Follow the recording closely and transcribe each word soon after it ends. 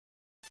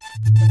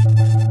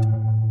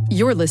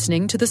You're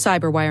listening to the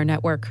Cyberwire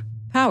Network,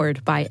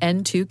 powered by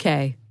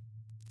N2K.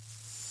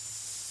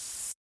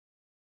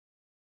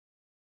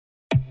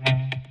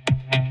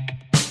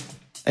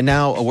 And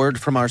now a word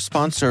from our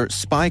sponsor,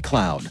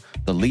 SpyCloud,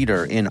 the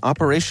leader in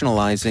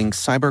operationalizing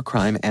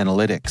cybercrime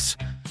analytics.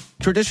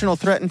 Traditional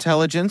threat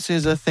intelligence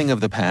is a thing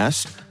of the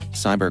past.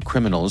 Cyber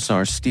criminals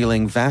are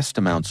stealing vast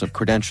amounts of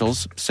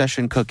credentials,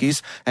 session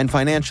cookies, and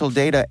financial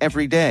data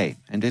every day,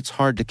 and it's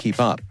hard to keep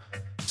up.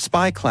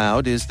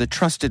 SpyCloud is the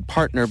trusted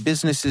partner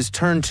businesses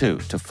turn to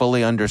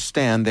fully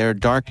understand their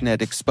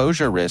darknet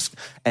exposure risk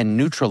and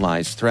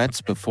neutralize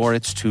threats before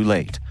it's too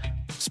late.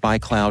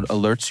 SpyCloud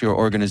alerts your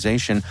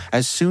organization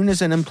as soon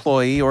as an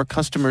employee or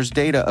customer's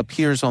data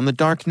appears on the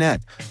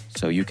darknet,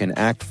 so you can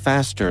act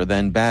faster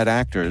than bad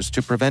actors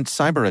to prevent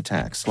cyber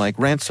attacks like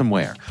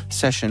ransomware,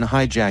 session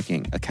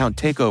hijacking, account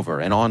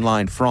takeover, and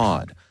online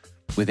fraud.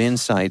 With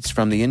insights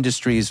from the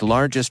industry's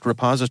largest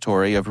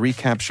repository of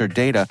recaptured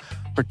data,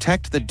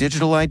 protect the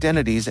digital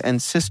identities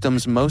and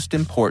systems most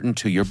important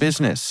to your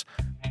business.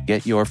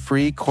 Get your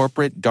free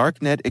corporate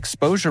darknet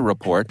exposure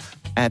report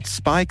at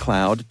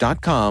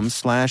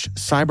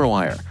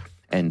spycloud.com/cyberwire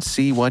and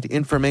see what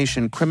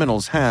information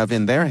criminals have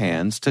in their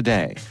hands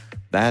today.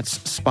 That's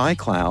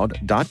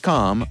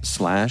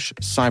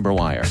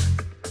spycloud.com/cyberwire.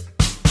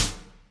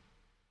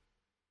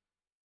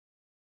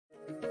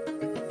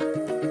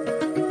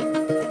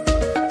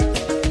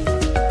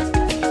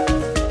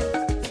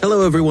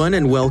 Hello, everyone,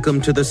 and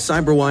welcome to the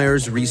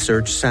CyberWire's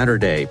Research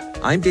Saturday.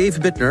 I'm Dave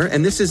Bittner,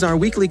 and this is our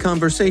weekly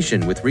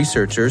conversation with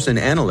researchers and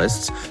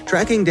analysts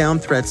tracking down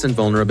threats and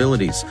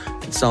vulnerabilities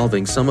and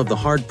solving some of the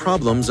hard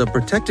problems of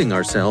protecting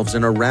ourselves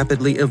in a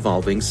rapidly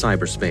evolving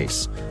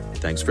cyberspace.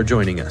 Thanks for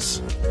joining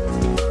us.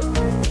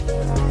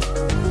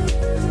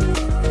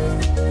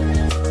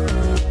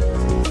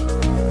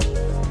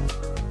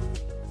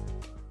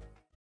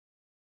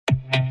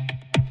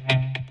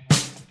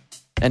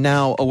 And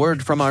now, a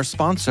word from our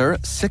sponsor,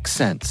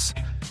 6sense.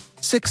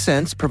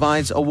 6sense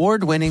provides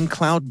award-winning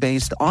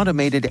cloud-based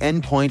automated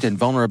endpoint and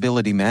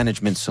vulnerability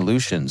management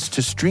solutions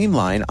to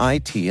streamline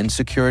IT and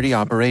security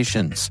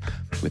operations.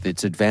 With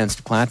its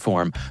advanced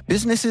platform,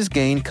 businesses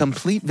gain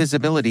complete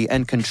visibility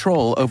and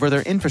control over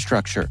their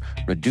infrastructure,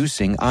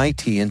 reducing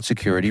IT and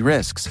security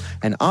risks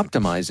and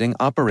optimizing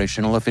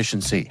operational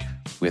efficiency.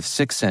 With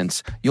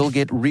 6sense, you'll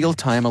get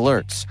real-time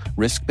alerts,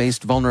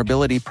 risk-based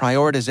vulnerability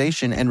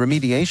prioritization and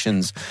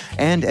remediations,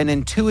 and an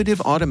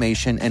intuitive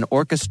automation and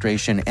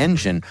orchestration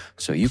engine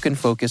so you can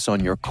focus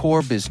on your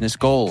core business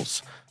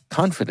goals,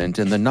 confident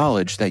in the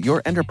knowledge that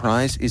your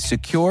enterprise is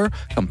secure,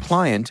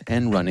 compliant,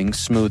 and running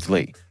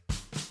smoothly.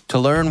 To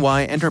learn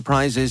why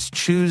enterprises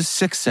choose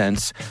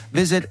 6sense,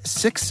 visit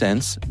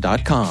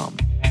 6sense.com.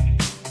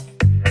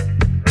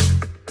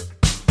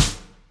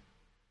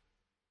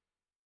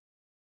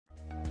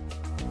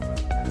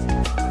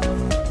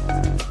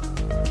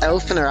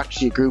 Elfin are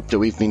actually a group that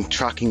we've been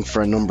tracking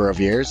for a number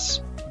of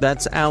years.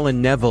 That's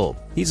Alan Neville.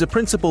 He's a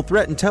principal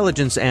threat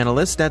intelligence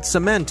analyst at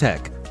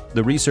Symantec.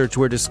 The research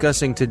we're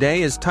discussing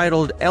today is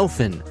titled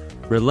Elfin.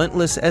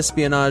 Relentless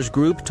Espionage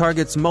Group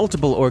targets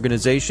multiple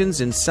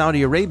organizations in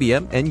Saudi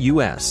Arabia and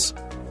U.S.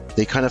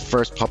 They kind of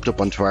first popped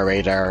up onto our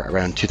radar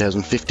around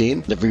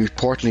 2015. They've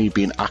reportedly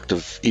been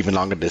active even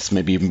longer than this,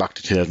 maybe even back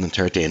to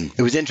 2013.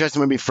 It was interesting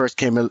when we first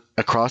came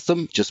across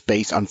them, just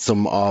based on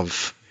some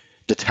of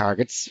the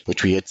targets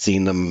which we had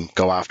seen them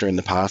go after in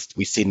the past.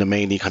 We've seen them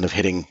mainly kind of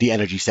hitting the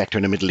energy sector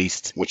in the Middle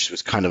East, which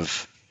was kind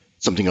of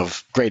something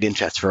of great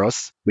interest for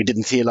us. We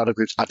didn't see a lot of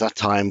groups at that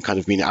time kind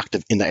of being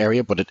active in the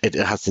area, but it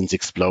has since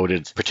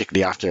exploded,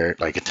 particularly after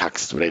like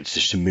attacks related to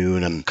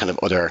Shamoon and kind of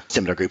other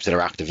similar groups that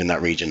are active in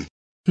that region.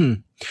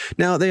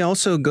 Now, they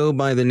also go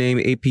by the name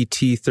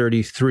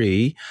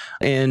APT-33,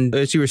 and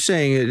as you were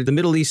saying, the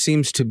Middle East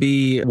seems to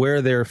be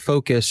where they're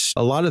focused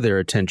a lot of their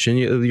attention.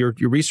 Your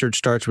research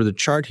starts with a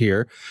chart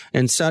here,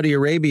 and Saudi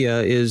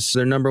Arabia is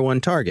their number one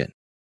target.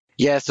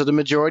 Yeah, so the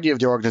majority of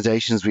the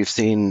organizations we've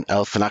seen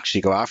Elfin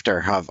actually go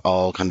after have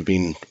all kind of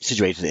been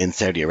situated in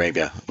Saudi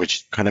Arabia,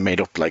 which kind of made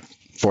up like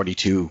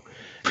 42%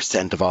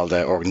 of all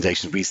the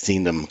organizations we've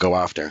seen them go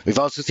after. We've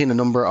also seen a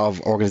number of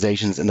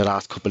organizations in the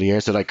last couple of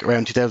years, so like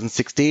around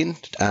 2016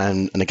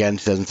 and again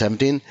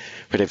 2017,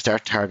 where they've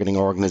started targeting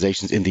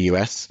organizations in the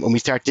US. When we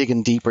start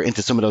digging deeper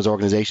into some of those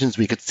organizations,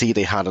 we could see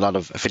they had a lot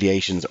of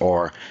affiliations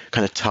or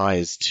kind of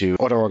ties to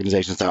other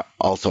organizations that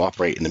also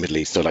operate in the Middle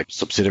East, so like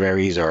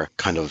subsidiaries or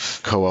kind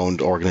of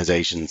co-owned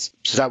organizations.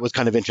 So that was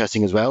kind of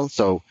interesting as well.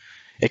 So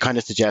it kind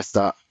of suggests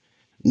that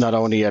not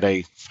only are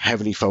they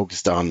heavily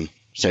focused on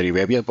Saudi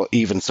Arabia, but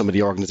even some of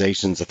the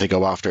organizations that they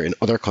go after in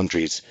other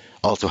countries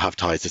also have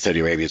ties to Saudi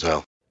Arabia as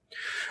well.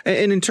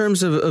 And in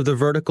terms of the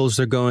verticals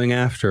they're going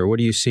after, what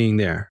are you seeing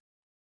there?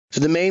 So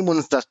the main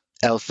ones that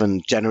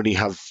Elfin generally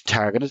have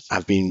targeted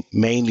have been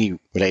mainly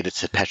related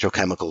to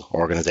petrochemical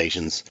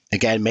organizations.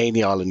 Again,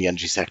 mainly all in the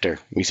energy sector.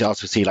 We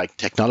also see like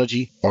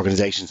technology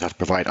organizations that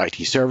provide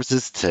IT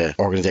services to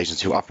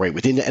organizations who operate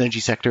within the energy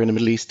sector in the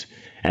Middle East.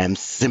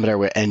 Similar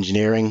with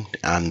engineering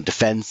and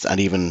defense and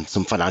even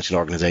some financial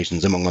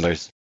organizations, among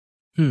others.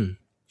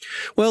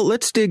 Well,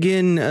 let's dig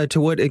in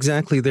to what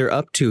exactly they're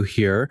up to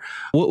here.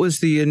 What was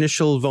the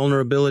initial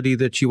vulnerability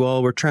that you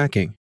all were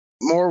tracking?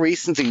 More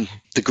recently,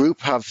 the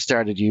group have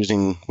started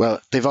using, well,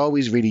 they've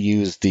always really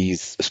used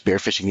these spear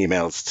phishing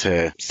emails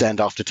to send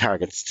off to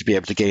targets to be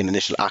able to gain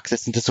initial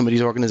access into some of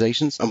these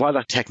organizations. And while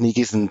that technique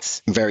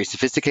isn't very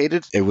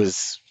sophisticated, it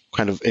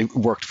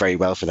worked very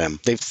well for them.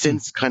 They've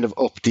since kind of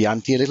upped the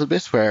ante a little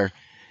bit, where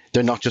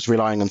they're not just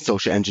relying on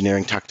social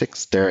engineering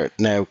tactics. They're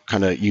now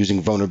kind of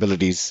using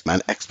vulnerabilities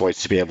and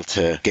exploits to be able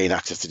to gain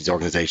access to these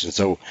organizations.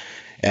 So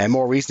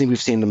more recently,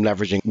 we've seen them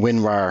leveraging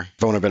WinRAR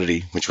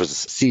vulnerability, which was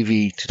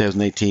CV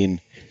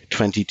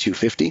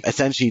 2018-2250.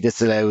 Essentially,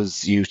 this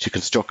allows you to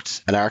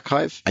construct an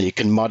archive, and you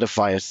can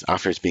modify it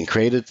after it's been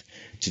created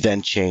to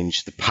then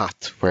change the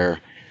path where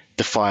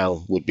the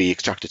file would be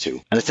extracted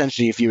to. And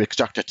essentially, if you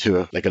extract it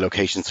to a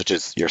location such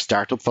as your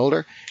startup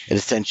folder, it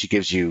essentially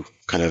gives you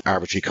kind of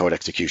arbitrary code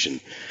execution.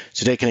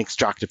 So they can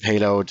extract a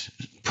payload,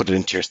 put it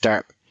into your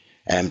start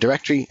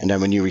directory, and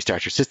then when you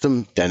restart your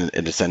system, then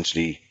it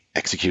essentially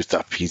executes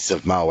that piece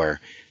of malware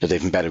that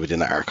they've embedded within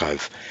the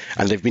archive.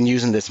 And they've been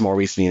using this more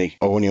recently,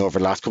 only over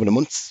the last couple of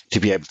months, to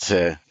be able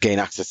to gain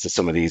access to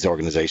some of these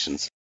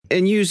organizations.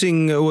 And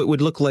using what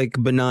would look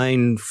like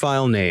benign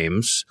file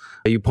names,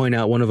 you point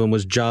out one of them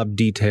was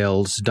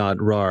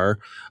jobdetails.rar,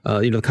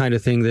 the kind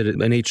of thing that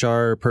an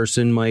HR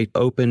person might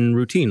open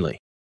routinely.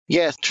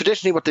 Yes,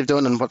 traditionally what they've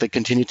done and what they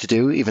continue to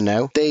do even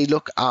now, they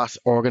look at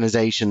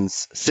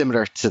organizations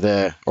similar to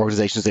the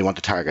organizations they want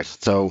to target.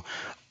 So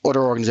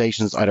other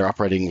organizations either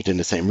operating within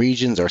the same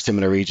regions or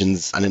similar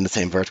regions and in the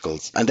same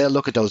verticals. And they'll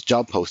look at those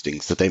job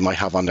postings that they might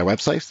have on their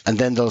website, and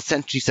then they'll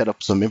essentially set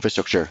up some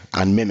infrastructure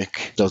and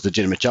mimic those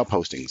legitimate job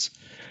postings.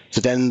 So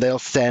then they'll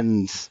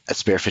send a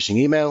spear phishing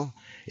email.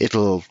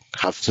 It'll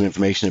have some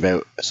information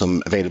about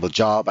some available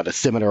job at a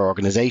similar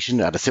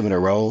organization, at a similar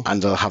role,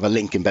 and they'll have a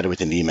link embedded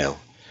within the email.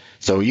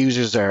 So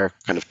users are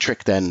kind of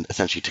tricked then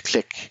essentially to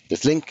click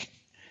this link.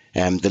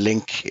 The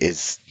link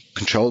is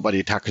controlled by the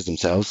attackers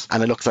themselves,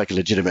 and it looks like a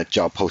legitimate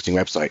job posting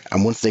website.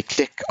 And once they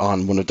click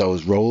on one of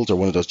those roles or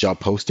one of those job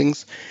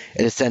postings,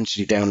 it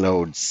essentially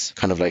downloads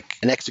kind of like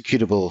an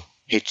executable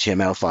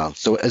HTML file.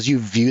 So as you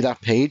view that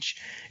page,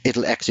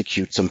 it'll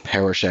execute some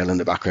PowerShell in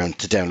the background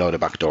to download a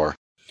backdoor.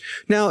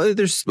 Now,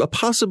 there's a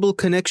possible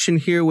connection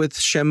here with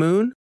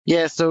Shamoon.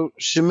 Yeah, so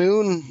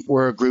Shamoon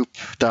were a group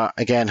that,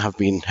 again, have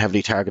been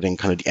heavily targeting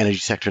kind of the energy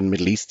sector in the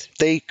Middle East.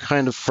 They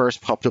kind of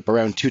first popped up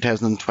around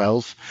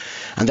 2012,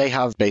 and they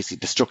have basically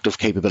destructive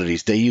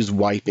capabilities. They use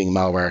wiping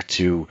malware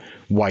to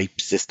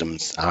wipe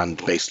systems and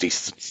basically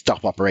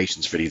stop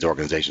operations for these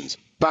organizations.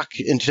 Back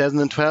in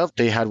 2012,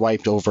 they had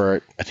wiped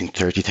over, I think,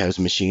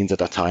 30,000 machines at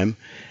that time,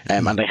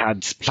 and they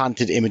had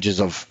planted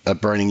images of a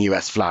burning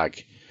US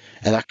flag.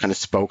 And that kind of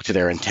spoke to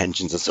their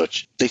intentions as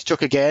such. They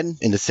struck again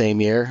in the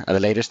same year at a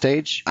later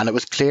stage, and it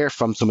was clear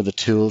from some of the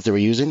tools they were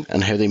using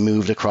and how they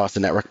moved across the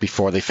network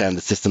before they found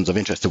the systems of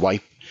interest to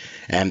wipe.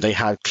 And they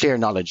had clear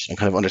knowledge and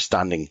kind of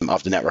understanding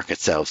of the network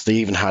itself. They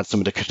even had some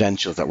of the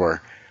credentials that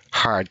were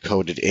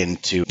hard-coded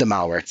into the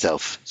malware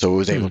itself. So it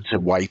was able to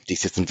wipe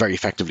these systems very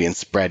effectively and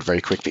spread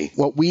very quickly.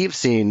 What we've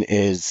seen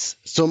is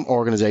some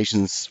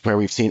organizations where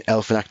we've seen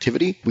Elfin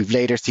activity, we've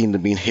later seen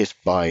them being hit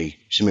by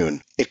Shamoon.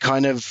 It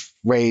kind of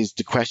raised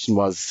the question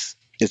was,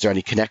 is there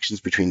any connections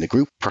between the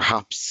group?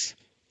 Perhaps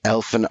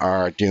Elfin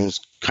are doing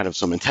kind of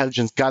some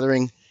intelligence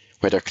gathering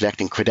where they're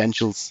collecting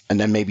credentials and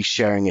then maybe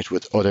sharing it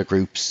with other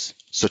groups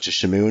such as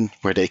Shamoon,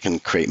 where they can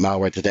create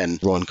malware to then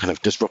run kind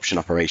of disruption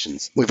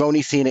operations. We've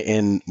only seen it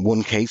in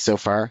one case so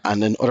far,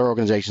 and in other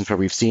organizations where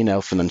we've seen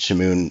Elfin and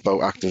Shamoon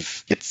both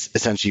active, it's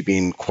essentially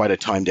been quite a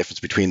time difference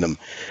between them.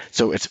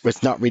 So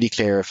it's not really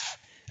clear if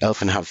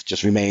Elfin have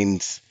just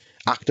remained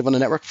active on the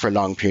network for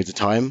long periods of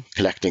time,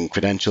 collecting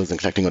credentials and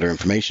collecting other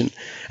information,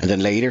 and then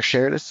later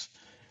shared it,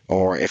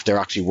 or if they're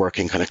actually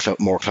working kind of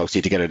more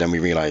closely together than we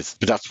realize.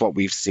 But that's what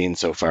we've seen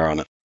so far on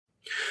it.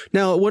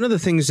 Now, one of the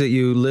things that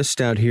you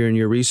list out here in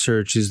your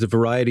research is the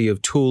variety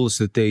of tools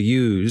that they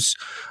use.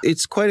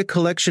 It's quite a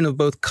collection of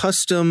both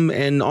custom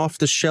and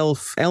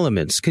off-the-shelf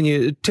elements. Can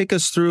you take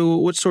us through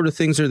what sort of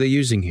things are they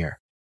using here?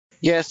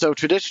 Yeah, so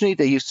traditionally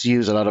they used to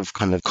use a lot of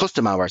kind of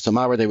custom malware. So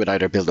malware they would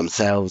either build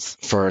themselves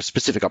for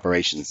specific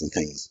operations and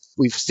things.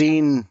 We've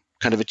seen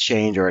kind of a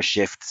change or a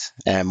shift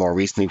more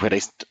recently where they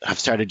have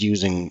started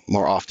using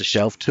more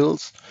off-the-shelf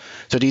tools.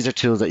 So these are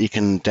tools that you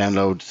can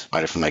download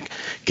either from like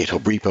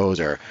GitHub repos,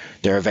 or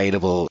they're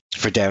available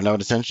for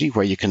download essentially,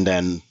 where you can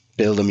then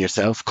build them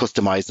yourself,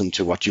 customize them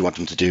to what you want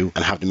them to do,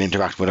 and have them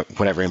interact with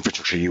whatever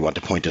infrastructure you want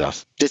to point it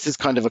at. This is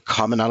kind of a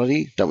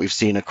commonality that we've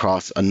seen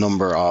across a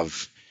number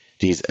of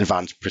these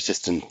advanced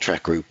persistent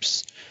threat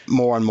groups.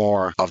 More and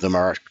more of them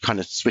are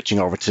kind of switching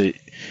over to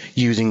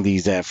using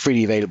these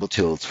freely available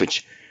tools,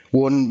 which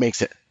one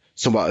makes it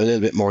somewhat a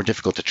little bit more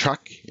difficult to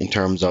track in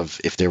terms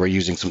of if they were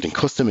using something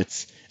custom,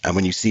 it's And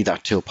when you see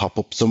that tool pop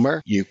up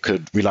somewhere, you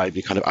could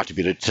reliably kind of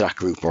attribute it to that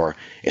group, or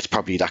it's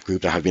probably that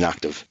group that have been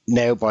active.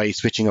 Now, by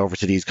switching over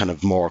to these kind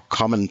of more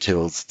common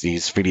tools,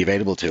 these freely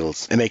available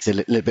tools, it makes it a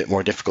little bit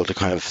more difficult to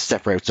kind of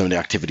separate some of the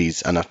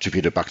activities and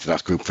attribute it back to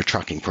that group for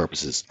tracking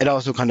purposes. It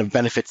also kind of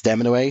benefits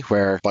them in a way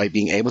where by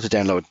being able to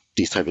download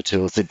these type of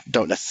tools, they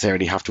don't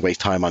necessarily have to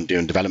waste time on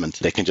doing development.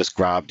 They can just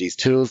grab these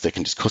tools, they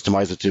can just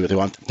customize it to what they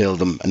want, build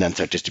them, and then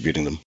start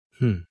distributing them.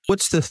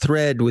 What's the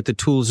thread with the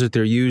tools that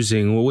they're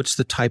using? What's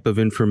the type of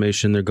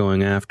information they're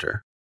going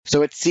after?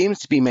 So it seems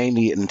to be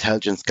mainly an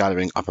intelligence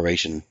gathering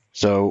operation.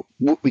 So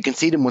we can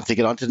see them once they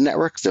get onto the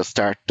networks, they'll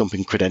start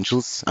dumping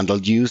credentials and they'll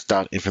use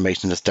that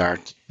information to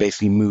start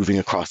basically moving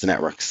across the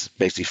networks,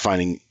 basically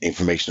finding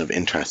information of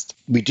interest.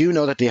 We do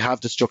know that they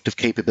have destructive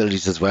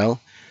capabilities as well.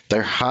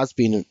 There has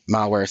been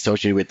malware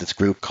associated with this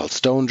group called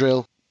Stone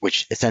Drill,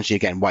 which essentially,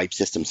 again, wipes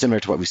systems, similar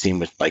to what we've seen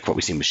with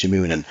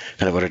Shamoon and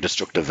kind of other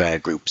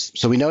destructive groups.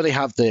 So we know they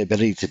have the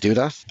ability to do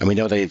that, and we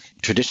know they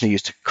traditionally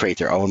used to create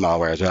their own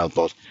malware as well,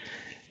 but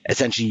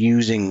essentially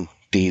using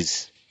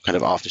these kind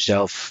of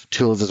off-the-shelf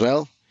tools as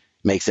well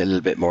makes it a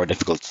little bit more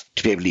difficult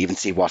to be able to even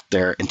see what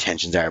their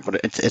intentions are.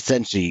 But it's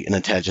essentially an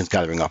intelligence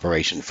gathering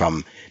operation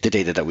from the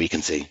data that we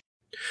can see.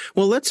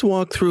 Well, let's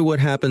walk through what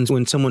happens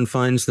when someone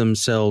finds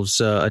themselves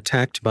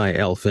attacked by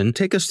Elfin.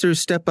 Take us through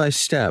step by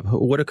step.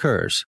 What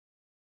occurs?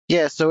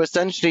 Yeah, so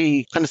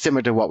essentially kind of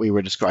similar to what we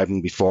were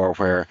describing before,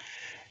 where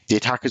the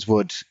attackers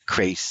would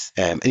create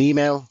an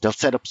email, they'll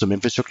set up some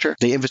infrastructure.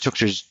 The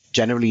infrastructure is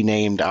generally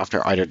named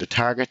after either the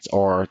targets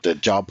or the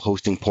job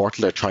posting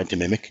portal they're trying to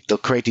mimic. They'll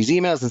create these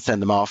emails and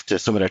send them off to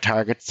some of their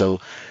targets. So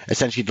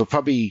essentially they'll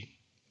probably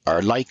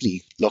or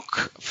likely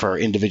look for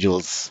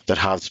individuals that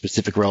have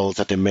specific roles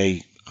that they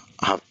may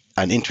have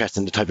an interest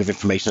in the type of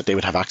information that they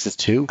would have access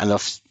to, and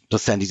they'll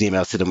send these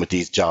emails to them with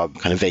these job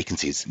kind of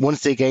vacancies.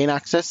 Once they gain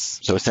access,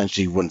 so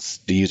essentially once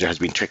the user has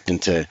been tricked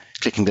into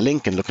clicking the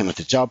link and looking at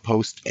the job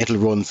post, it'll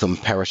run some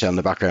PowerShell in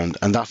the background,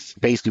 and that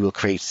basically will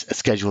create a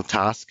scheduled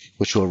task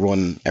which will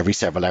run every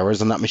several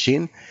hours on that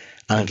machine,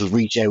 and it'll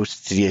reach out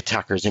to the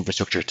attacker's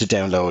infrastructure to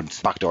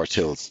download backdoor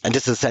tools. And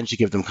this will essentially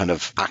give them kind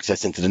of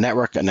access into the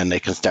network, and then they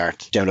can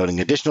start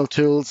downloading additional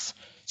tools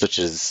such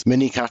as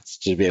minicats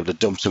to be able to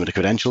dump some of the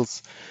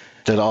credentials.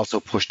 They'll also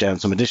push down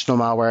some additional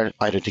malware,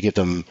 either to give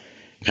them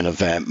kind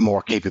of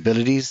more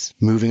capabilities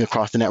moving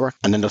across the network,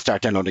 and then they'll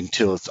start downloading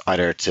tools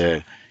either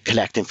to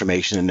collect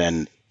information and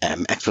then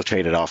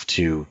exfiltrate it off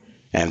to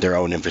their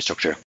own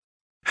infrastructure.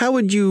 How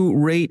would you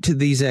rate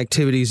these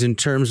activities in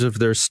terms of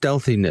their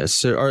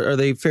stealthiness? Are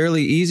they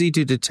fairly easy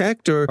to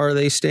detect, or are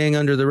they staying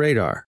under the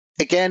radar?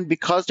 Again,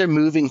 because they're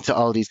moving to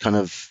all these kind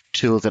of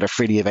tools that are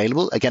freely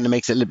available, again, it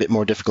makes it a little bit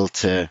more difficult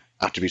to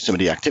attribute some of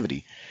the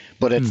activity.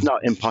 But it's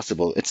not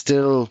impossible. It's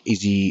still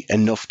easy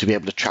enough to be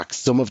able to track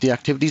some of the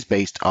activities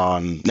based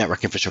on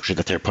network infrastructure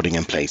that they're putting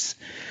in place.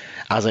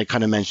 As I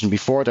kind of mentioned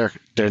before,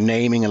 they're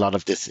naming a lot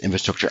of this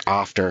infrastructure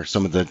after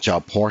some of the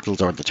job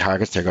portals or the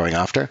targets they're going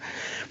after,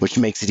 which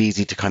makes it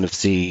easy to kind of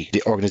see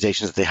the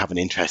organizations that they have an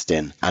interest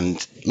in.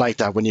 And like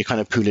that, when you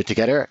kind of pool it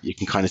together, you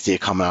can kind of see a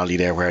commonality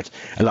there where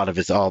a lot of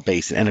it's all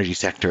based in energy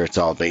sector. It's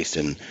all based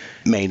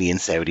mainly in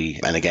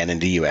Saudi and again in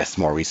the US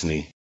more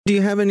recently. Do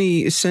you have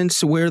any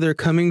sense where they're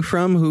coming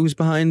from? Who's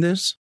behind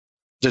this?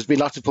 There's been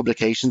lots of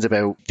publications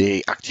about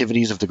the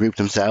activities of the group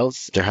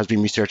themselves. There has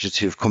been researchers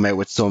who've come out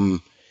with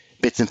some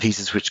bits and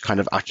pieces which kind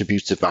of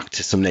attributes it back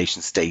to some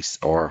nation states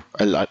or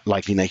a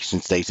likely nation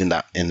state in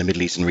the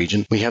Middle Eastern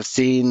region. We have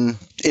seen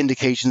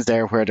indications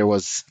there where there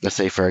was, let's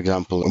say, for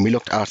example, when we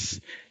looked at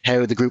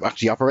how the group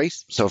actually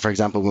operates. So, for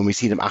example, when we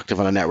see them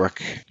active on a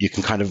network, you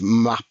can kind of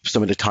map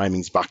some of the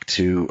timings back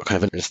to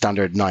kind of a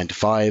standard 9 to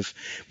 5,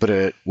 but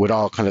it would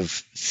all kind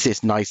of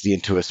sit nicely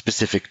into a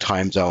specific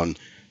time zone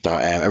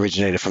that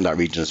originated from that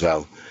region as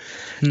well.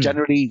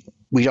 Generally,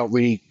 we don't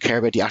really care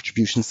about the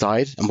attribution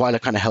side. And while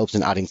it kind of helps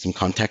in adding some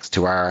context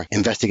to our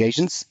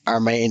investigations,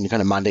 our main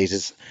kind of mandate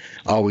has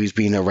always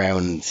been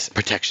around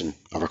protection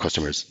of our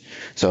customers.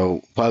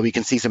 So while we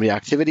can see some of the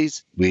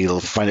activities, we'll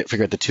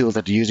figure out the tools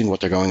that they're using, what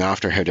they're going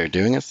after, how they're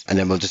doing it, and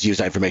then we'll just use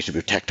that information to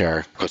protect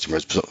our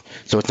customers.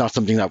 So it's not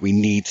something that we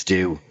need to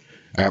do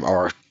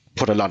or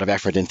put a lot of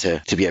effort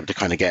into to be able to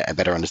kind of get a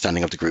better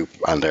understanding of the group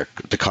and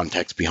the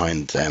context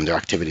behind their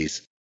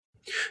activities.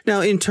 Now,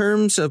 in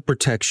terms of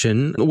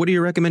protection, what are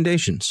your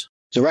recommendations?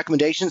 So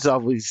recommendations are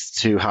always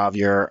to have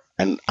your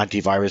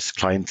antivirus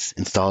client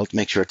installed,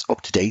 make sure it's up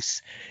to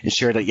date,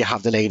 ensure that you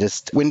have the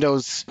latest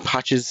Windows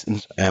patches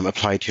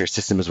applied to your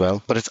system as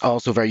well. But it's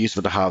also very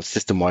useful to have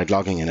system-wide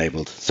logging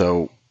enabled.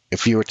 So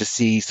if you were to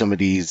see some of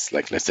these,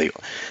 like let's say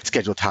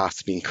scheduled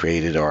tasks being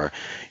created, or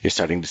you're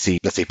starting to see,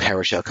 let's say,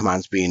 PowerShell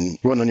commands being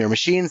run on your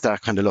machines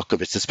that kind of look a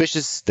bit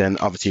suspicious, then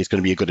obviously it's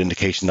going to be a good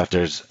indication that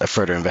there's a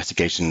further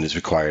investigation is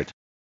required.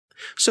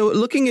 So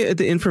looking at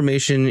the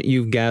information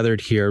you've gathered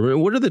here,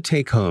 what are the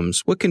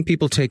take-homes? What can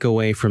people take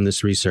away from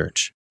this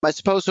research? I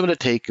suppose some of the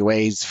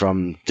takeaways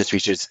from this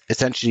research,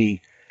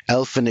 essentially,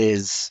 Elfin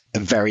is a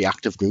very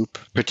active group,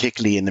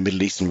 particularly in the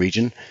Middle Eastern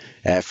region.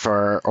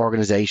 For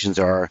organizations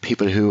or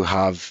people who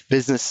have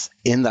business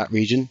in that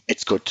region,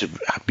 it's good to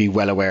be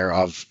well aware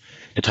of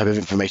the type of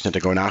information that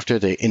they're going after,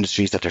 the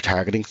industries that they're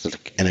targeting, so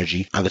like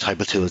energy, and the type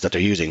of tools that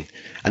they're using.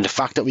 And the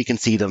fact that we can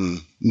see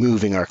them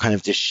moving, or kind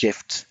of this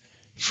shift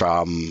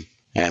from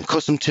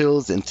custom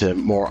tools into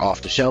more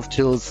off-the-shelf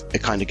tools,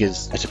 it kind of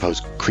gives, I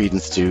suppose,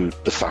 credence to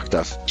the fact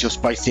that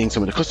just by seeing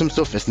some of the custom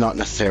stuff, it's not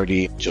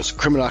necessarily just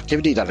criminal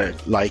activity, that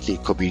it likely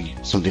could be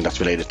something that's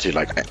related to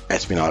like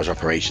espionage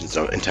operations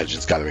or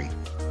intelligence gathering.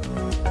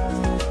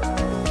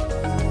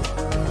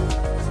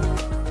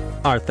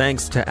 Our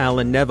thanks to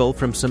Alan Neville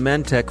from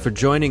Symantec for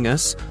joining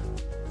us.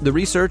 The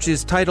research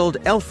is titled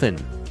Elfin.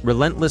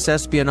 Relentless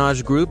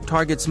Espionage Group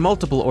targets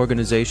multiple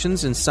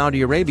organizations in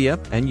Saudi Arabia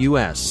and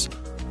U.S.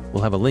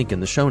 We'll have a link in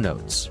the show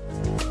notes.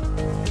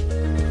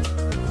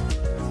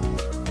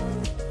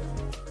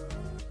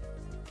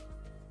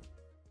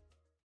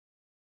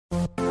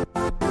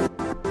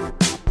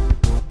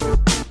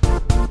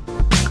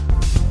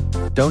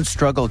 Don't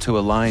struggle to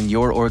align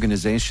your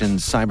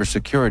organization's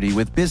cybersecurity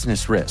with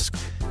business risk.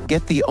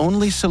 Get the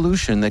only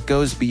solution that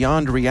goes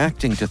beyond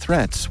reacting to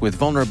threats with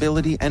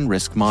vulnerability and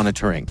risk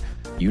monitoring.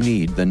 You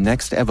need the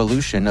next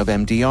evolution of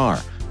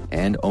MDR,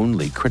 and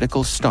only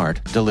Critical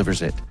Start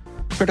delivers it.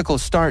 Critical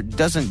Start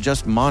doesn't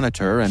just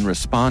monitor and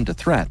respond to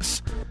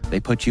threats.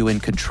 They put you in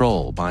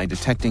control by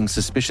detecting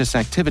suspicious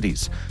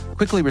activities,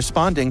 quickly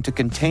responding to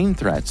contain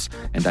threats,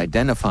 and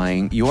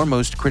identifying your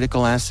most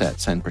critical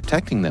assets and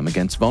protecting them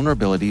against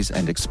vulnerabilities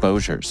and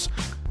exposures.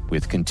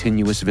 With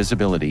continuous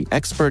visibility,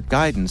 expert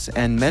guidance,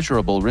 and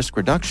measurable risk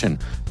reduction,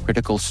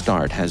 Critical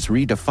Start has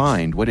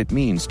redefined what it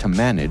means to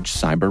manage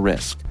cyber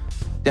risk.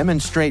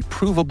 Demonstrate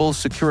provable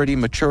security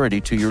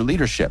maturity to your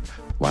leadership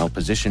while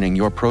positioning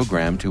your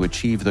program to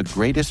achieve the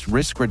greatest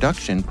risk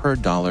reduction per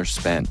dollar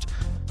spent.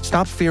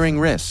 Stop fearing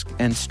risk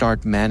and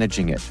start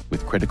managing it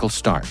with Critical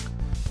Start.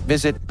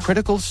 Visit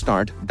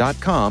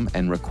criticalstart.com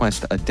and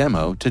request a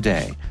demo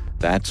today.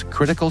 That's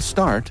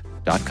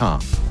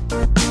criticalstart.com.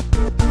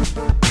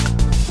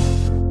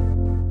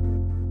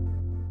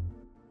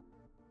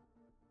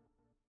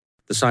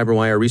 The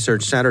CyberWire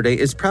Research Saturday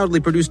is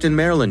proudly produced in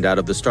Maryland out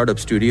of the startup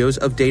studios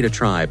of Data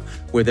Tribe,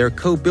 where they're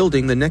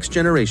co-building the next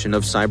generation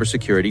of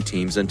cybersecurity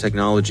teams and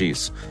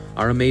technologies.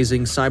 Our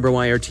amazing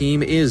CyberWire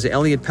team is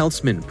Elliot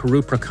Peltzman,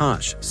 Puru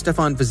Prakash,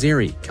 Stefan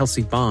Vaziri,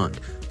 Kelsey Bond,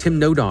 Tim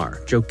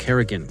Nodar, Joe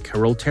Kerrigan,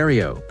 Carol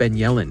Terrio, Ben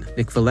Yellen,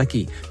 Nick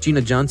Valecki,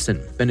 Gina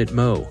Johnson, Bennett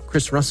Moe,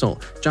 Chris Russell,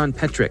 John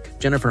Petrick,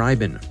 Jennifer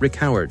Iben, Rick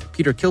Howard,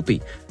 Peter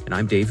Kilpie, and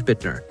I'm Dave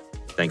Bittner.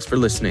 Thanks for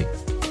listening.